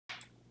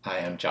I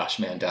am Josh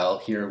Mandel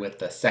here with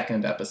the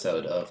second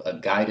episode of a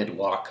guided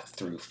walk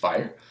through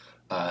FHIR.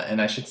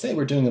 And I should say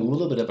we're doing a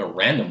little bit of a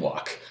random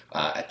walk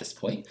at this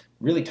point,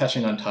 really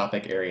touching on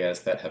topic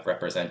areas that have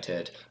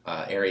represented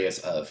areas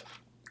of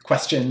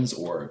questions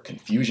or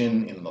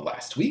confusion in the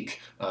last week.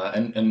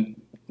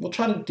 And we'll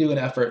try to do an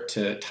effort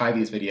to tie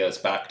these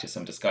videos back to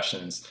some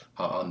discussions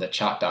on the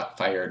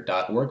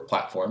chat.phir.org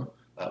platform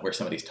where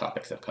some of these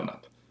topics have come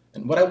up.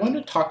 And what I want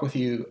to talk with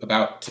you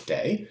about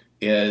today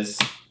is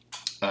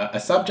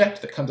a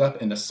subject that comes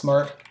up in the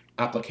Smart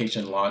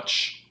Application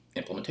Launch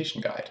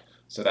Implementation Guide.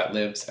 So that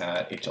lives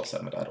at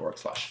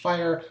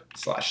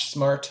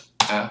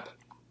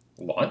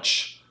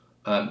hl7.org/FHIR/smart-app-launch.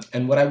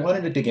 And what I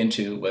wanted to dig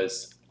into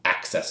was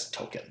access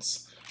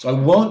tokens. So I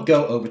won't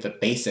go over the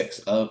basics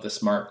of the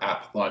Smart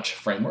App Launch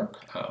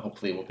framework.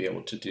 Hopefully we'll be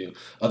able to do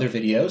other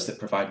videos that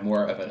provide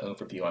more of an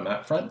overview on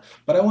that front.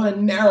 But I want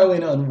to narrow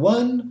in on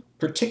one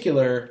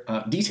particular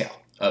detail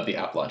of the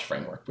App Launch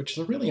framework, which is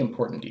a really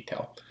important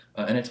detail.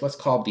 And it's what's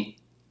called the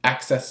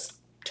access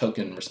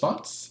token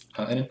response,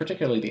 and in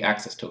particular the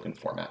access token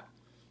format.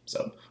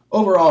 So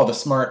overall, the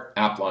Smart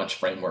App Launch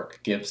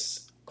framework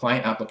gives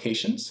client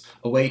applications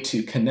a way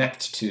to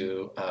connect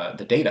to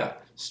the data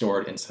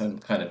stored in some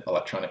kind of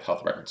electronic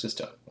health record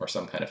system or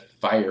some kind of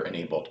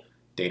FHIR-enabled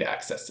data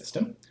access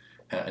system.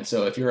 And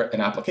so if you're an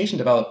application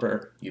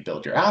developer, you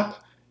build your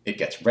app, it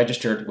gets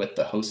registered with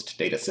the host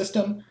data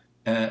system,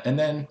 and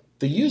then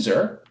the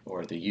user,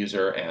 or the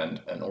user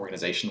and an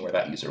organization where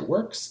that user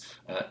works,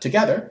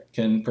 together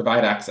can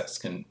provide access,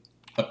 can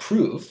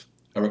approve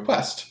a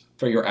request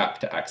for your app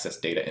to access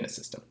data in a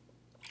system.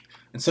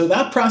 And so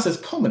that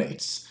process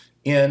culminates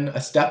in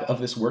a step of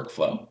this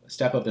workflow, a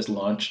step of this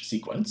launch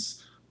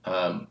sequence,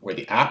 where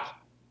the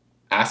app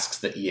asks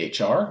the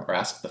EHR, or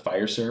asks the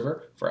FHIR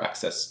server for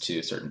access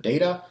to certain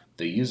data.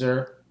 The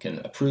user can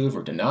approve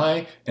or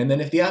deny, and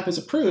then if the app is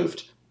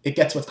approved, it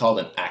gets what's called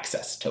an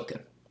access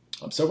token.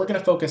 So we're going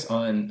to focus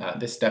on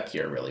this step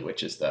here, really,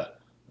 which is the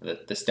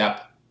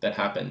step that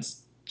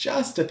happens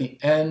just at the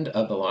end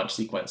of the launch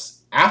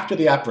sequence after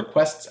the app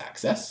requests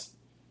access.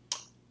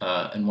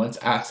 And once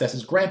access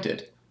is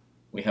granted,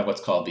 we have what's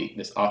called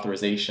this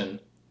authorization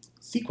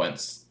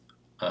sequence.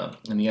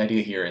 And the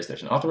idea here is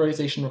there's an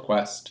authorization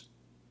request.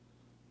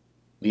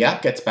 The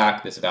app gets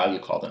back this value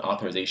called an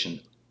authorization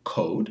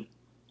code,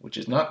 which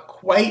is not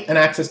quite an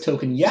access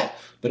token yet,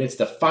 but it's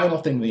the final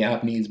thing the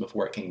app needs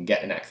before it can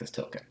get an access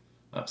token.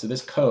 So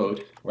this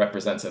code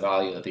represents a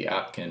value that the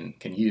app can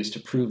use to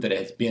prove that it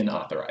has been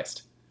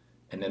authorized.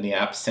 And then the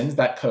app sends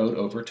that code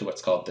over to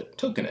what's called the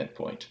token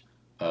endpoint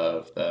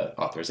of the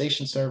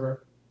authorization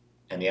server,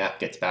 and the app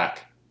gets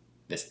back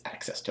this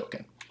access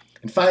token.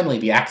 And finally,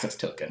 the access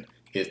token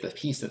is the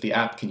piece that the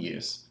app can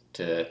use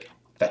to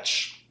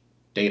fetch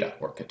data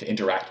or to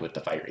interact with the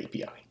FHIR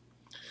API.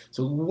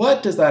 So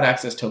what does that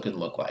access token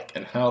look like,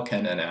 and how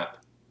can an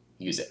app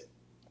use it?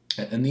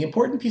 And the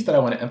important piece that I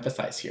want to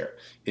emphasize here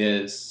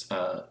is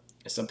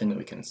something that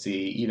we can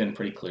see even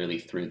pretty clearly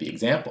through the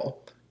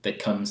example that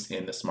comes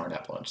in the Smart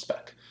App Launch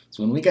spec.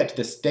 So when we get to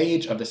the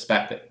stage of the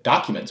spec that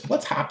documents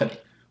what's happening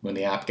when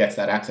the app gets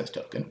that access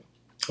token,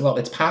 well,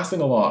 it's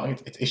passing along,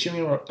 it's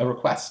issuing a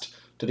request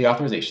to the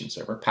authorization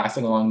server,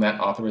 passing along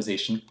that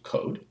authorization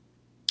code,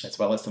 as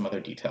well as some other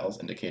details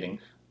indicating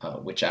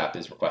which app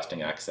is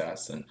requesting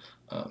access and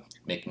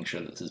making sure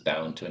that this is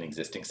bound to an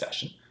existing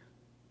session.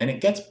 And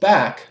it gets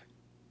back,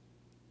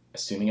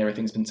 assuming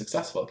everything's been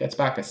successful, it gets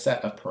back a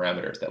set of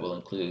parameters that will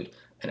include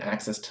an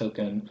access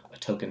token, a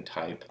token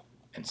type,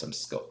 and some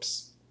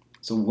scopes.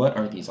 So what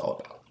are these all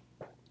about?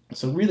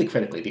 So really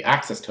critically, the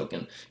access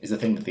token is the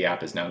thing that the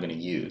app is now going to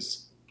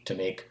use to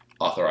make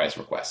authorized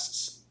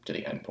requests to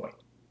the endpoint.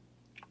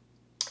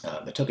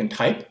 The token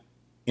type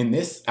in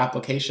this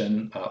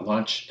application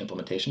launch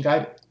implementation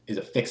guide is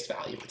a fixed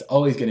value. It's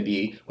always going to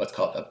be what's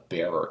called a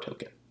bearer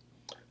token.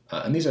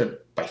 And these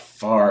are by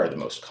far the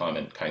most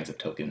common kinds of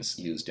tokens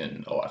used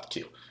in OAuth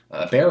 2.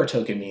 A bearer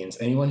token means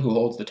anyone who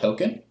holds the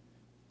token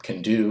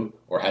can do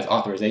or has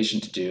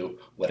authorization to do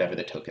whatever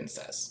the token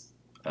says.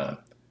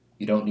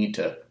 You don't need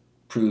to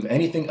prove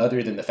anything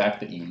other than the fact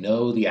that you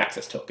know the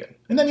access token.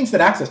 And that means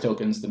that access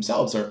tokens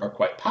themselves are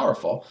quite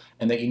powerful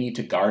and that you need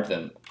to guard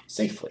them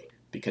safely.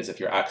 Because if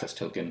your access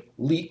token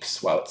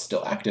leaks while it's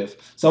still active,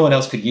 someone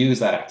else could use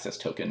that access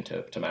token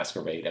to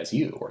masquerade as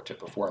you or to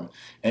perform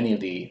any of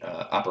the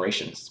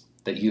operations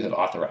that you have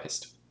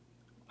authorized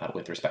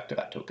with respect to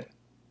that token.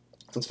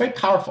 So it's very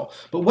powerful.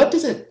 But what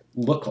does it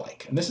look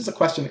like? And this is a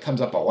question that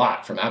comes up a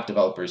lot from app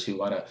developers who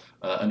want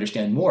to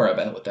understand more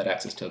about what that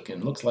access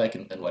token looks like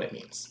and what it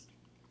means.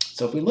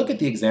 So if we look at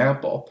the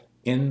example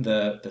in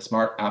the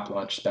Smart App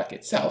Launch spec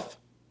itself,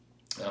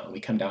 we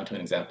come down to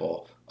an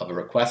example of a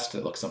request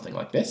that looks something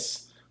like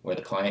this, where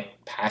the client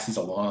passes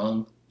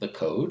along the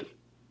code,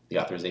 the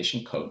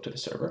authorization code to the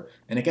server,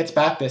 and it gets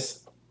back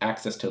this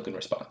access token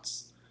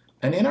response.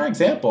 And in our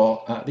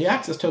example, the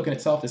access token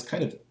itself is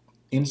kind of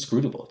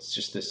inscrutable. It's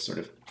just this sort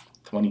of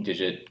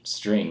 20-digit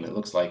string that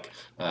looks like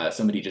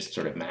somebody just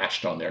sort of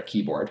mashed on their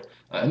keyboard.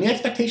 And the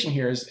expectation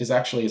here is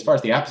actually, as far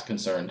as the app is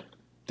concerned,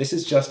 this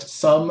is just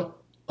some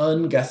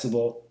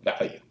unguessable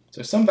value.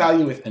 So some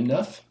value with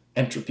enough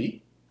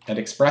entropy and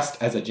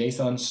expressed as a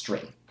JSON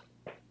string.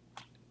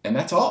 And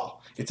that's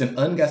all. It's an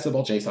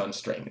unguessable JSON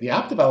string. The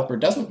app developer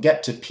doesn't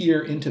get to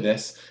peer into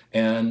this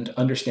and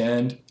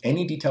understand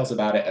any details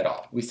about it at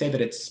all. We say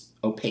that it's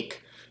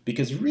opaque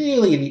because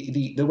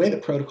really the way the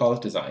protocol is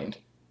designed,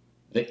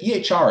 the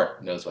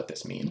EHR knows what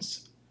this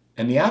means.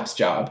 And the app's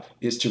job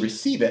is to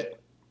receive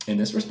it in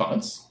this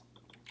response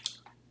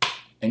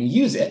and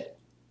use it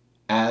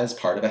as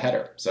part of a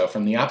header. So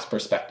from the app's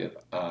perspective,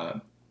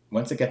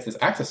 once it gets this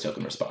access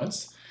token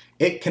response,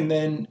 it can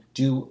then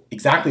do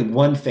exactly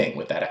one thing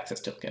with that access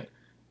token.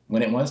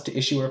 When it wants to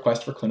issue a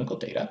request for clinical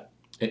data,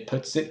 it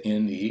puts it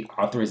in the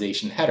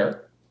authorization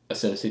header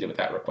associated with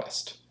that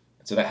request.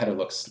 So that header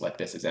looks like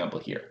this example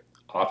here.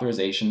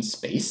 Authorization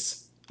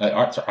space,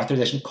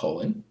 authorization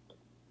colon,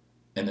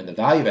 and then the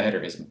value of the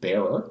header is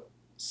bearer,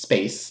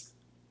 space,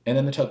 and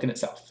then the token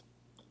itself.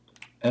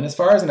 And as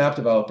far as an app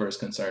developer is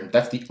concerned,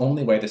 that's the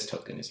only way this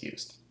token is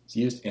used. It's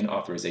used in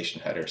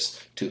authorization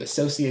headers to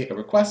associate a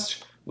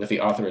request with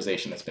the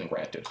authorization that's been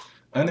granted.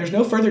 And there's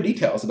no further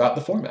details about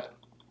the format.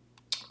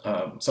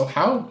 So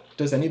how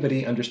does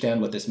anybody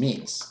understand what this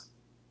means?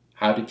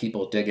 How do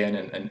people dig in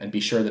and be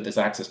sure that this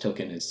access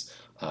token is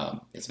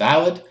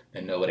valid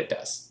and know what it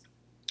does?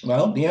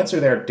 Well, the answer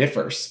there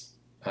differs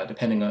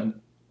depending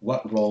on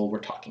what role we're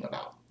talking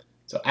about.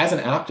 So as an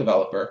app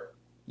developer,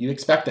 you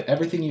expect that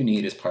everything you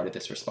need is part of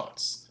this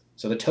response.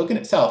 So the token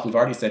itself, we've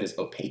already said, is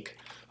opaque,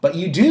 but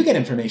you do get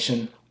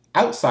information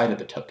outside of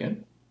the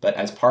token, but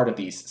as part of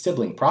these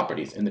sibling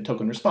properties in the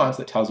token response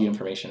that tells you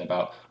information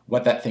about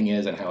what that thing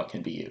is and how it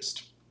can be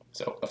used.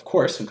 So of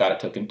course, we've got a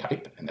token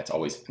type, and that's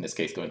always, in this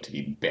case, going to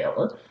be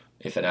bearer.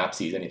 If an app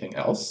sees anything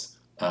else,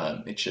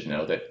 it should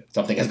know that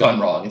something has gone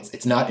wrong.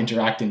 It's not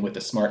interacting with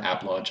the Smart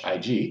App Launch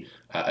IG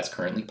as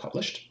currently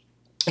published.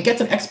 It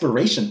gets an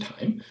expiration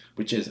time,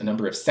 which is a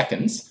number of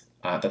seconds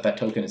that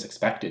token is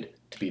expected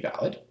to be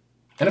valid.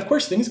 And of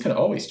course, things can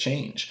always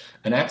change.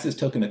 An access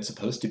token that's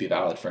supposed to be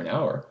valid for an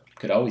hour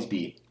could always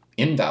be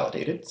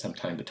invalidated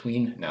sometime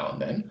between now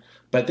and then.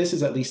 But this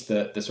is at least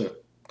the sort of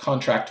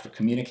contract for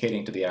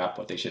communicating to the app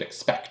what they should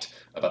expect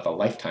about the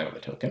lifetime of a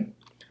token.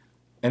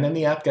 And then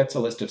the app gets a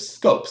list of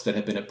scopes that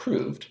have been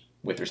approved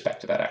with respect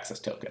to that access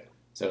token.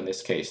 So in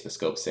this case, the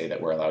scopes say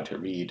that we're allowed to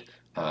read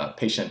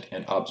patient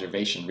and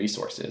observation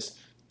resources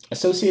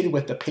associated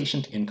with the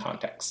patient in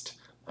context.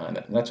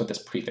 And that's what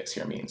this prefix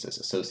here means, is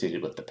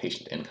associated with the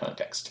patient in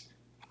context.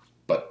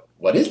 But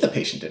what is the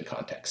patient in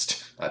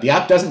context? The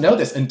app doesn't know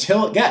this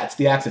until it gets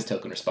the access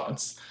token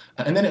response.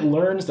 And then it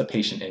learns the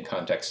patient in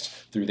context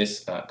through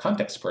this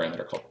context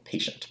parameter called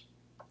patient.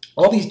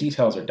 All these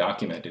details are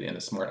documented in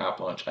the Smart App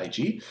Launch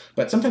IG,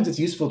 but sometimes it's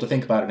useful to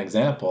think about an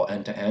example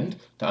end-to-end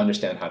to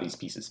understand how these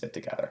pieces fit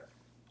together.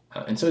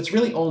 And so it's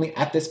really only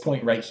at this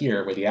point right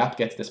here where the app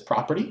gets this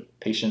property,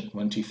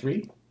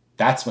 patient123,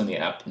 that's when the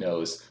app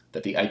knows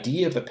that the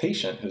ID of the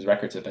patient whose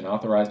records have been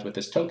authorized with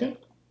this token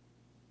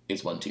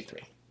is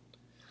 123.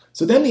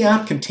 So then the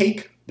app can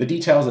take the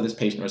details of this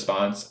patient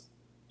response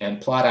and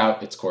plot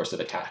out its course of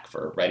attack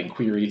for writing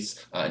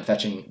queries and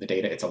fetching the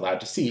data it's allowed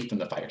to see from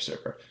the FHIR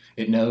server.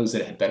 It knows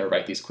that it had better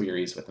write these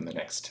queries within the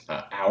next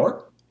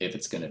hour if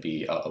it's going to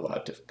be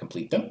allowed to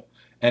complete them.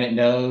 And it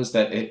knows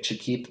that it should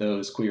keep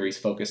those queries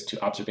focused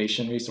to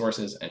observation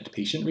resources and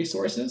patient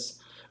resources.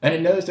 And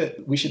it knows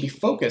that we should be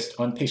focused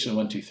on patient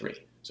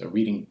 123, so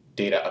reading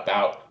data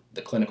about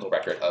the clinical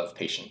record of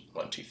patient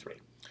 123.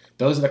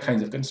 Those are the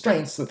kinds of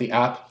constraints that the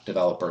app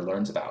developer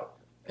learns about.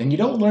 And you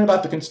don't learn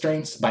about the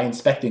constraints by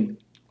inspecting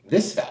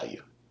this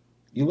value.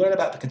 You learn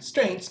about the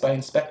constraints by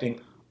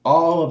inspecting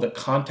all of the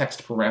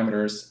context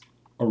parameters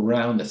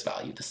around this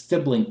value, the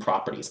sibling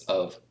properties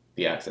of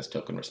the access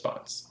token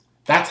response.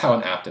 That's how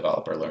an app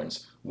developer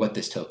learns what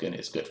this token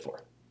is good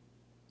for.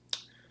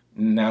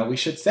 Now, we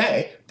should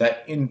say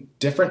that in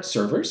different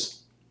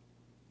servers,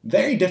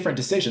 very different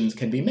decisions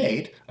can be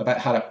made about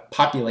how to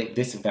populate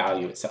this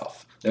value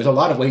itself. There's a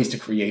lot of ways to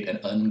create an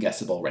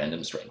unguessable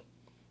random string.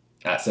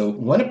 So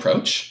one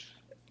approach,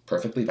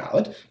 perfectly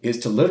valid, is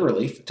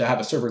to have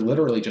a server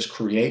literally just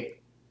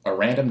create a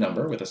random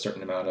number with a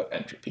certain amount of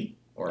entropy,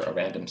 or a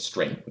random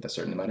string with a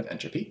certain amount of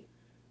entropy,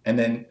 and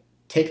then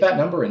take that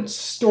number and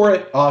store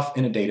it off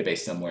in a database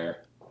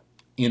somewhere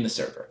in the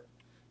server.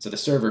 So the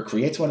server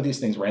creates one of these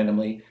things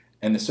randomly,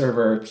 and the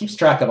server keeps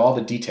track of all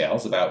the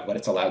details about what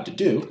it's allowed to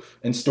do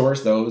and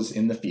stores those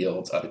in the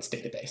fields of its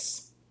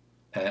database.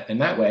 And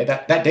that way,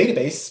 that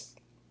database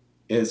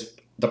is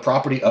the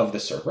property of the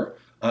server,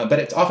 but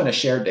it's often a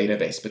shared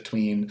database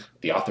between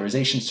the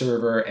authorization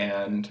server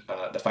and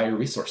the FHIR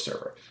resource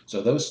server.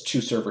 So those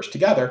two servers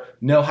together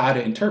know how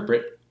to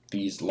interpret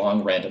these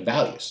long random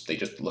values. They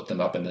just look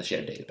them up in the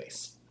shared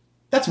database.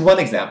 That's one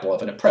example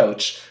of an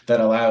approach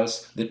that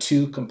allows the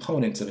two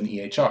components of an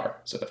EHR,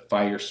 so the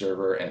FHIR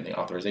server and the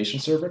authorization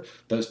server,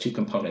 those two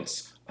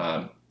components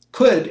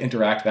could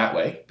interact that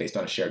way based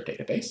on a shared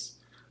database.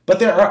 But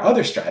there are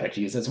other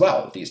strategies as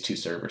well that these two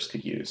servers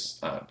could use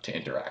to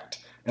interact.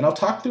 And I'll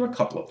talk through a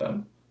couple of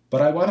them.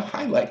 but I want to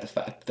highlight the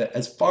fact that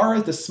as far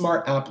as the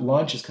Smart App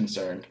launch is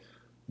concerned,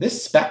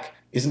 this spec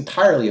is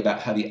entirely about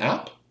how the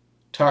app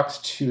talks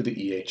to the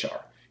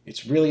EHR.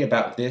 It's really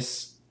about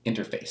this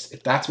interface.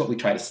 If that's what we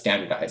try to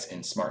standardize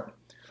in Smart.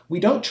 We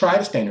don't try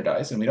to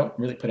standardize, and we don't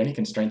really put any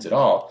constraints at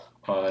all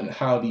on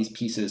how these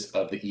pieces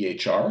of the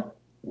EHR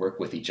work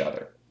with each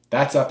other.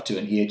 That's up to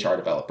an EHR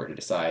developer to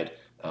decide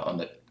on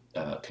the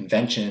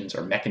conventions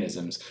or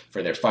mechanisms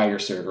for their FHIR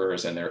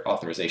servers and their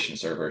authorization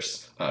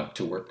servers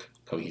to work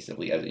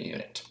cohesively as a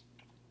unit.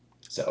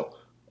 So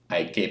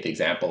I gave the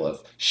example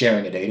of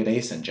sharing a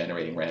database and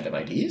generating random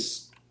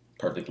IDs.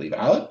 Perfectly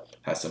valid,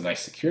 has some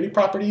nice security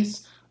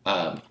properties,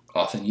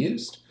 often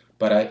used.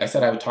 But I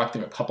said I would talk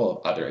through a couple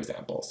of other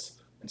examples.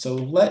 And so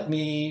let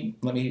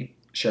me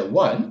share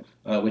one,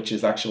 which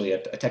is actually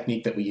a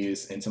technique that we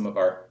use in some of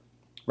our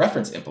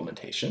reference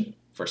implementation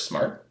for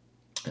Smart.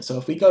 And so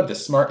if we go to the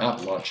Smart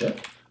App Launcher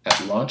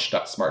at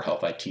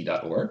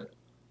launch.smarthealthit.org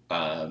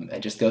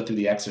and just go through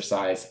the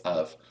exercise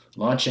of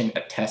launching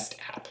a test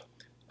app,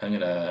 I'm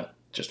going to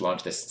just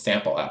launch this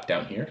sample app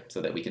down here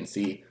so that we can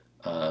see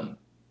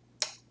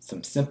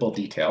some simple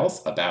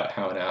details about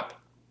how an app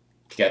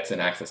gets an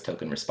access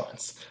token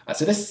response.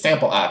 So this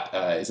sample app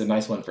is a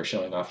nice one for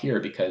showing off here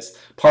because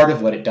part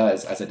of what it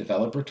does as a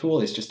developer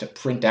tool is just to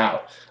print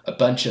out a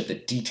bunch of the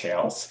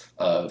details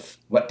of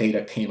what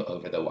data came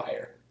over the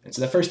wire. And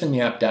so the first thing the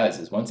app does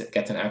is once it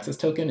gets an access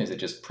token is it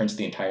just prints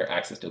the entire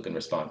access token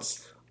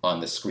response on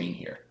the screen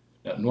here.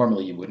 Now,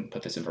 normally you wouldn't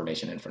put this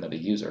information in front of a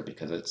user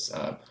because it's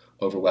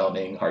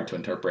overwhelming, hard to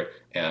interpret,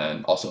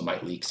 and also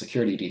might leak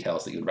security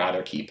details that you'd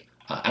rather keep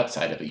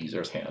outside of a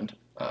user's hand.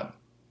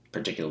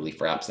 Particularly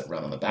for apps that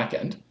run on the back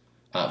end.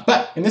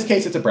 But in this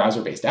case, it's a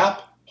browser-based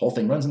app. Whole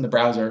thing runs in the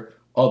browser,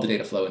 all the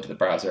data flow into the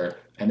browser,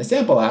 and the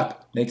sample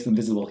app makes them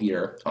visible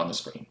here on the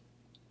screen.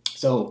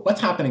 So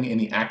what's happening in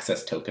the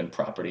access token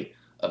property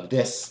of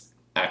this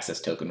access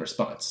token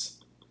response?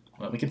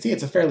 Well, we can see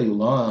it's a fairly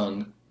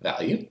long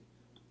value,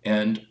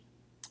 and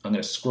I'm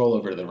going to scroll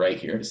over to the right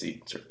here to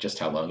see sort of just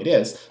how long it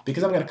is,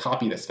 because I'm going to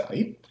copy this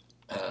value.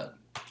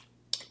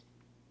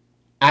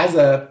 As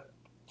a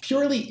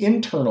purely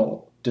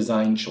internal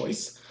design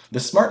choice, the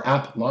Smart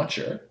App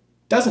Launcher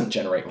doesn't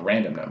generate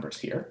random numbers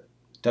here,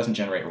 doesn't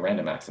generate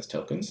random access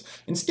tokens.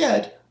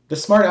 Instead, the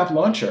Smart App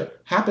Launcher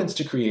happens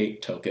to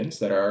create tokens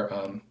that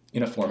are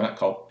in a format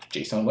called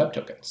JSON Web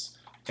Tokens.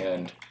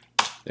 And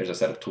there's a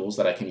set of tools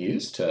that I can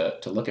use to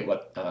look at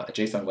what a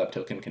JSON Web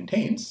Token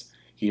contains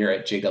here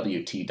at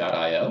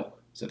jwt.io.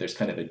 So there's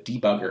kind of a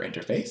debugger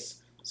interface.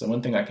 So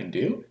one thing I can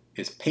do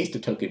is paste a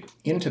token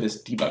into this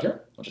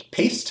debugger. I'll just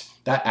paste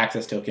that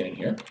access token in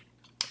here.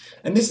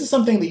 And this is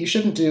something that you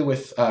shouldn't do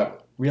with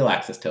real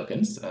access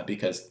tokens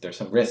because there's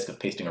some risk of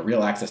pasting a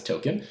real access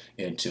token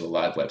into a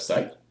live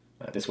website.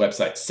 This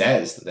website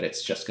says that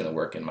it's just going to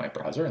work in my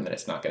browser and that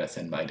it's not going to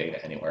send my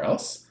data anywhere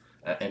else.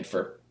 And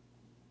for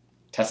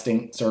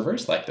testing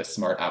servers like the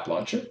Smart App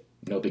Launcher,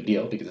 no big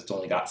deal because it's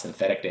only got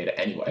synthetic data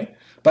anyway.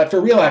 But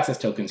for real access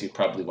tokens, you'd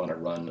probably want to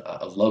run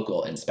a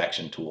local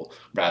inspection tool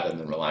rather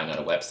than relying on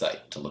a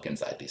website to look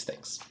inside these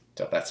things.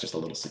 So that's just a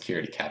little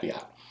security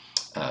caveat.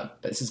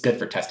 But this is good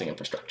for testing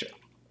infrastructure.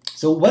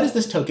 So what does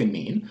this token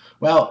mean?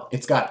 Well,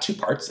 it's got two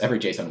parts. Every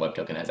JSON Web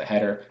Token has a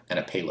header and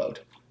a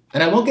payload.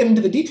 And I won't get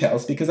into the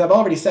details because I've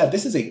already said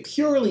this is a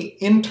purely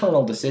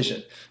internal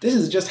decision. This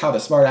is just how the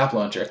Smart App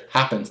Launcher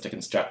happens to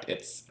construct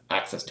its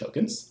access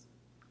tokens.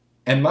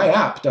 And my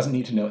app doesn't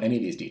need to know any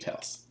of these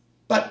details.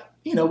 But,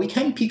 we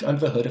can peek under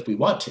the hood if we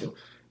want to.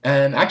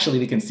 And actually,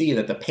 we can see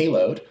that the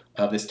payload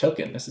of this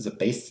token, this is a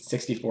base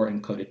 64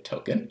 encoded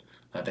token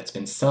that's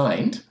been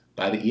signed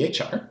by the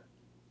EHR.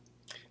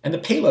 And the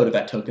payload of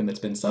that token that's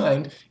been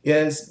signed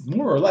is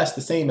more or less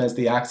the same as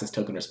the access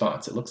token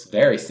response. It looks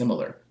very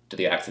similar to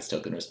the access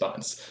token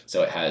response.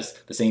 So it has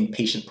the same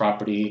patient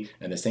property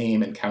and the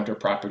same encounter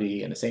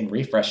property and the same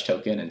refresh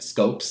token and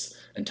scopes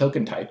and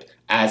token type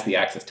as the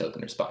access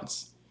token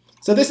response.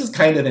 So this is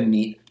kind of a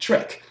neat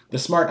trick. The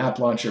Smart App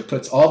Launcher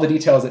puts all the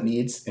details it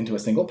needs into a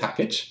single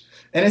package.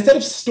 And instead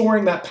of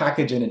storing that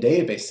package in a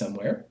database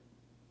somewhere,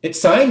 it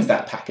signs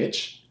that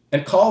package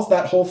and calls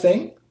that whole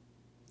thing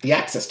the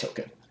access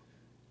token.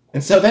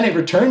 And so then it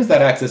returns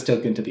that access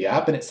token to the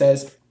app and it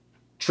says,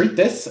 treat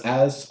this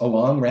as a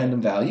long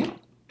random value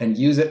and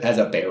use it as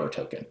a bearer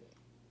token.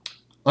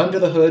 Under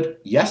the hood,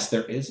 yes,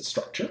 there is a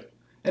structure.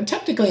 And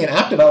technically an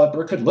app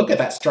developer could look at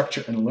that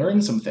structure and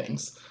learn some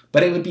things,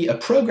 but it would be a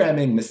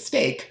programming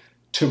mistake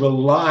to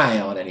rely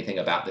on anything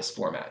about this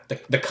format.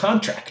 The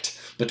contract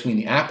between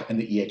the app and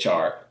the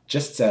EHR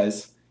just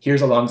says,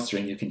 here's a long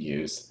string you can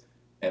use.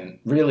 And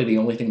really the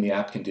only thing the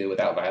app can do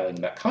without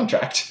violating that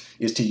contract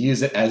is to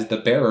use it as the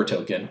bearer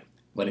token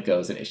when it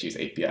goes and issues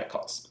API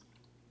calls.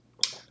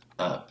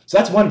 So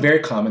that's one very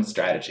common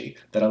strategy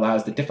that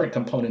allows the different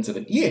components of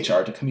an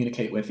EHR to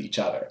communicate with each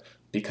other.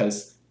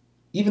 Because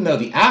even though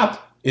the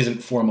app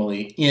isn't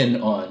formally in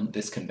on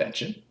this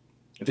convention,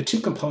 the two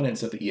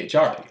components of the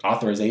EHR, the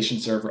Authorization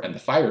Server and the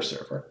FHIR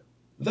server,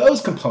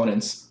 those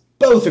components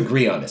both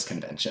agree on this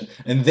convention,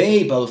 and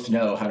they both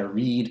know how to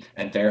read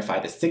and verify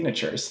the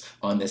signatures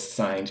on this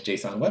signed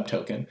JSON Web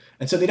Token,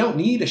 and so they don't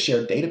need a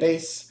shared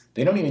database.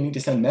 They don't even need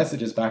to send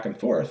messages back and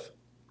forth.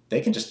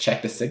 They can just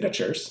check the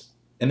signatures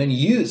and then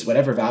use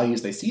whatever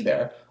values they see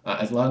there,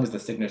 as long as the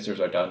signatures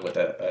are done with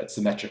a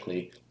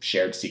symmetrically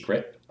shared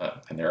secret,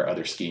 and there are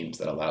other schemes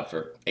that allow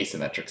for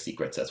asymmetric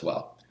secrets as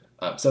well.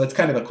 So it's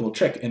kind of a cool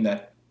trick in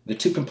that the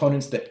two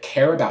components that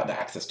care about the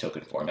access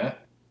token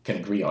format can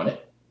agree on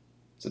it,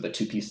 so the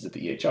two pieces of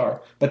the EHR,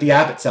 but the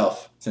app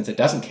itself, since it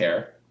doesn't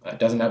care,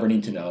 doesn't ever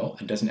need to know,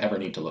 and doesn't ever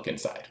need to look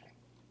inside.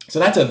 So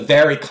that's a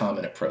very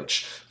common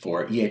approach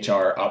for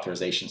EHR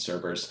authorization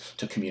servers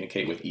to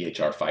communicate with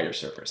EHR FHIR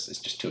servers, is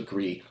just to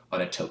agree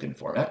on a token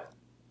format.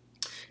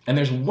 And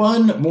there's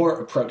one more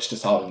approach to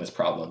solving this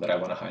problem that I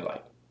want to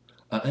highlight.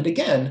 And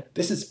again,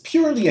 this is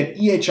purely an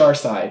EHR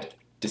side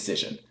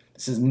decision.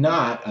 This is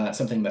not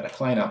something that a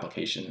client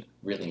application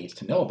really needs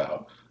to know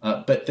about.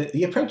 But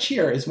the approach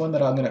here is one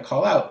that I'm going to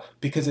call out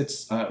because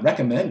it's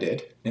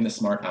recommended in the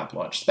Smart App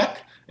Launch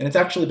spec, and it's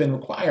actually been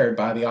required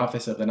by the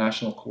Office of the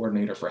National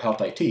Coordinator for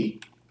Health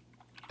IT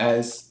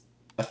as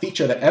a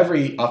feature that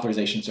every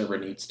authorization server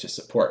needs to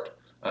support.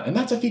 And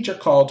that's a feature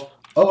called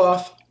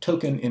OAuth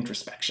Token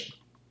Introspection.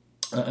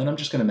 And I'm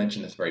just going to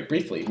mention this very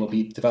briefly. We'll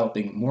be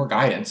developing more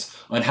guidance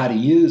on how to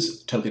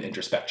use token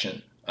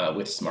introspection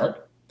with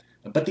Smart.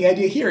 But the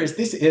idea here is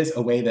this is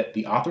a way that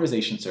the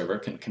authorization server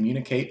can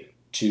communicate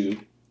to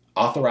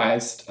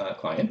authorized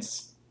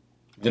clients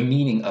the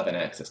meaning of an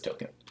access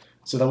token.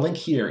 So the link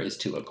here is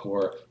to a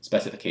core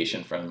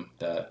specification from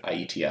the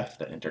IETF,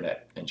 the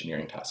Internet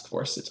Engineering Task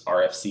Force. It's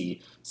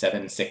RFC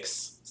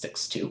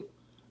 7662.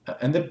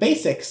 And the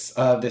basics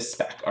of this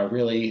spec are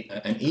really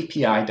an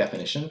API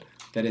definition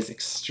that is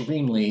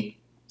extremely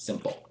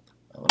simple.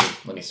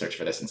 Let me search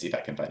for this and see if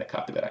I can find a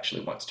copy that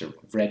actually wants to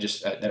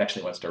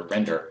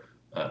render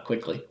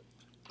quickly.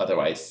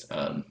 Otherwise,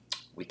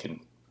 we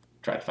can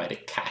try to find a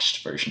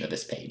cached version of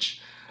this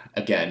page.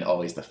 Again,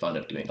 always the fun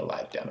of doing a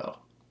live demo.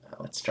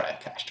 Let's try a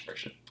cached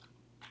version.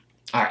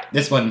 All right,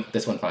 this one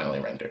finally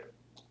rendered.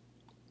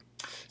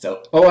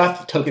 So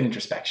OAuth token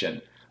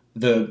introspection.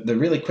 The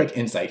really quick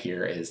insight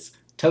here is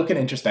token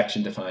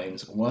introspection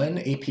defines one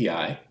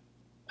API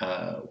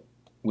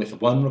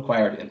with one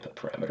required input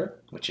parameter,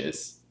 which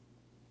is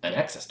an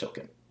access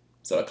token.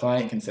 So a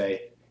client can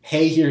say,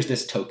 hey, here's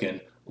this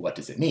token. What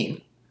does it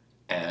mean?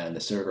 And the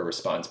server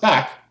responds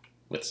back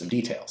with some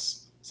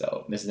details.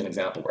 So this is an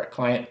example where a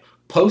client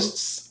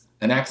posts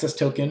an access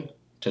token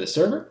to the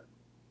server.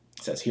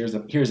 It says, here's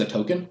a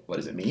token. What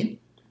does it mean?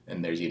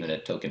 And there's even a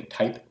token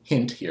type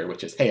hint here,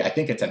 which is, hey, I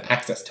think it's an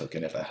access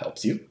token if that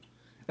helps you.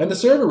 And the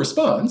server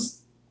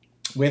responds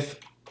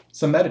with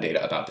some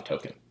metadata about the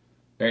token,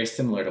 very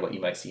similar to what you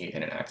might see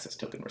in an access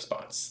token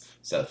response.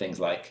 So things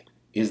like,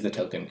 is the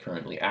token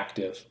currently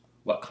active?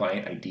 What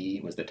client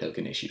ID was the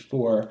token issued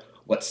for?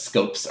 What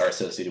scopes are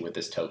associated with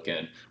this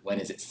token? When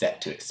is it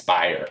set to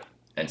expire?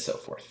 And so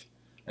forth.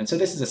 And so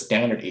this is a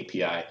standard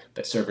API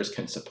that servers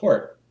can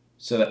support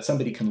so that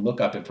somebody can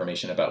look up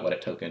information about what a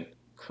token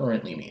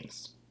currently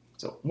means.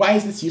 So why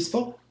is this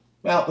useful?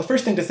 Well, the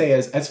first thing to say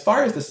is, as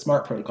far as the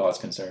Smart protocol is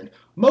concerned,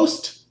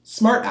 most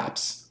Smart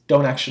apps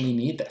don't actually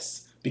need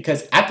this,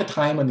 because at the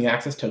time when the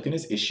access token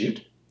is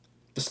issued,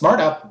 the Smart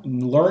app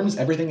learns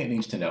everything it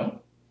needs to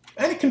know,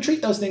 and it can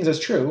treat those things as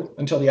true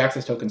until the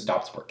access token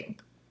stops working.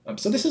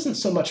 So this isn't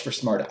so much for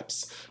Smart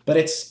apps, but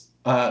it's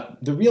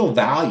the real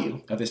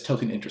value of this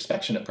token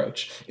introspection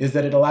approach is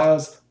that it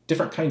allows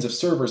different kinds of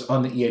servers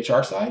on the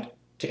EHR side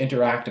to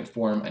interact and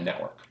form a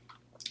network.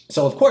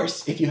 So of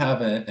course, if you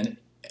have an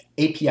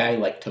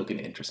API-like token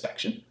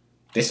introspection,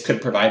 this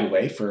could provide a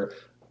way for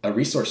a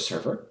resource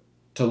server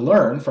to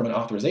learn from an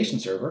authorization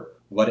server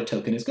what a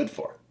token is good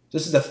for.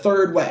 This is a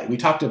third way. We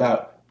talked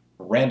about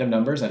random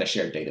numbers and a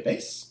shared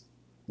database.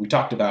 We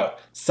talked about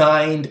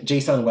signed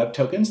JSON web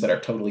tokens that are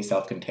totally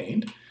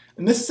self-contained.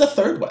 And this is a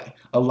third way,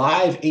 a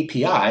live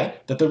API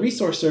that the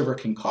resource server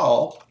can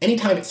call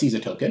anytime it sees a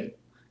token,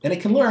 and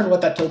it can learn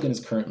what that token is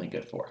currently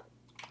good for.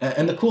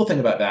 And the cool thing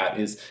about that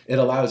is it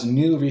allows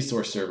new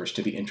resource servers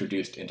to be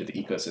introduced into the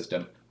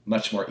ecosystem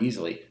much more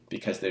easily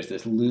because there's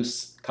this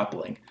loose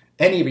coupling.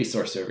 Any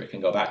resource server can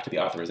go back to the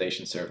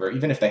authorization server,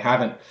 even if they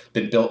haven't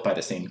been built by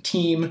the same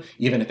team,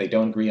 even if they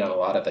don't agree on a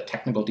lot of the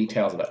technical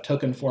details about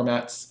token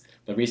formats.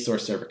 The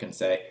resource server can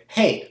say,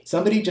 hey,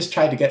 somebody just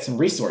tried to get some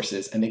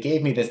resources and they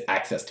gave me this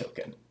access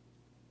token.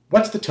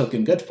 What's the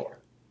token good for?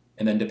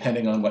 And then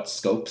depending on what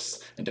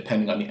scopes and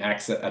depending on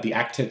the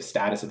active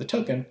status of the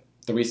token,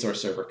 the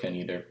resource server can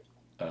either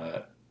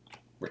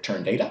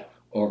return data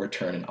or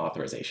return an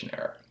authorization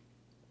error.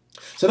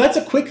 So that's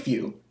a quick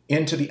view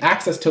into the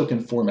access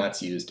token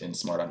formats used in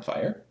Smart on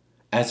FHIR.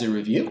 As a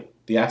review,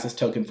 the access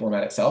token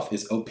format itself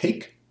is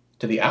opaque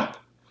to the app,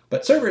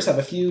 but servers have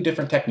a few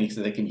different techniques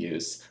that they can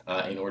use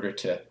in order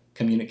to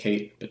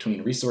communicate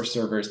between resource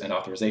servers and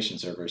authorization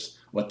servers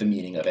what the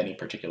meaning of any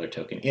particular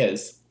token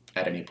is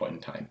at any point in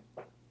time.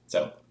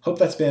 So hope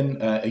that's been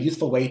a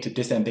useful way to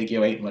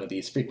disambiguate one of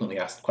these frequently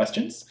asked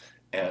questions.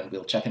 and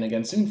we'll check in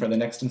again soon for the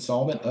next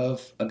installment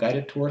of a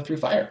guided tour through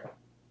FHIR.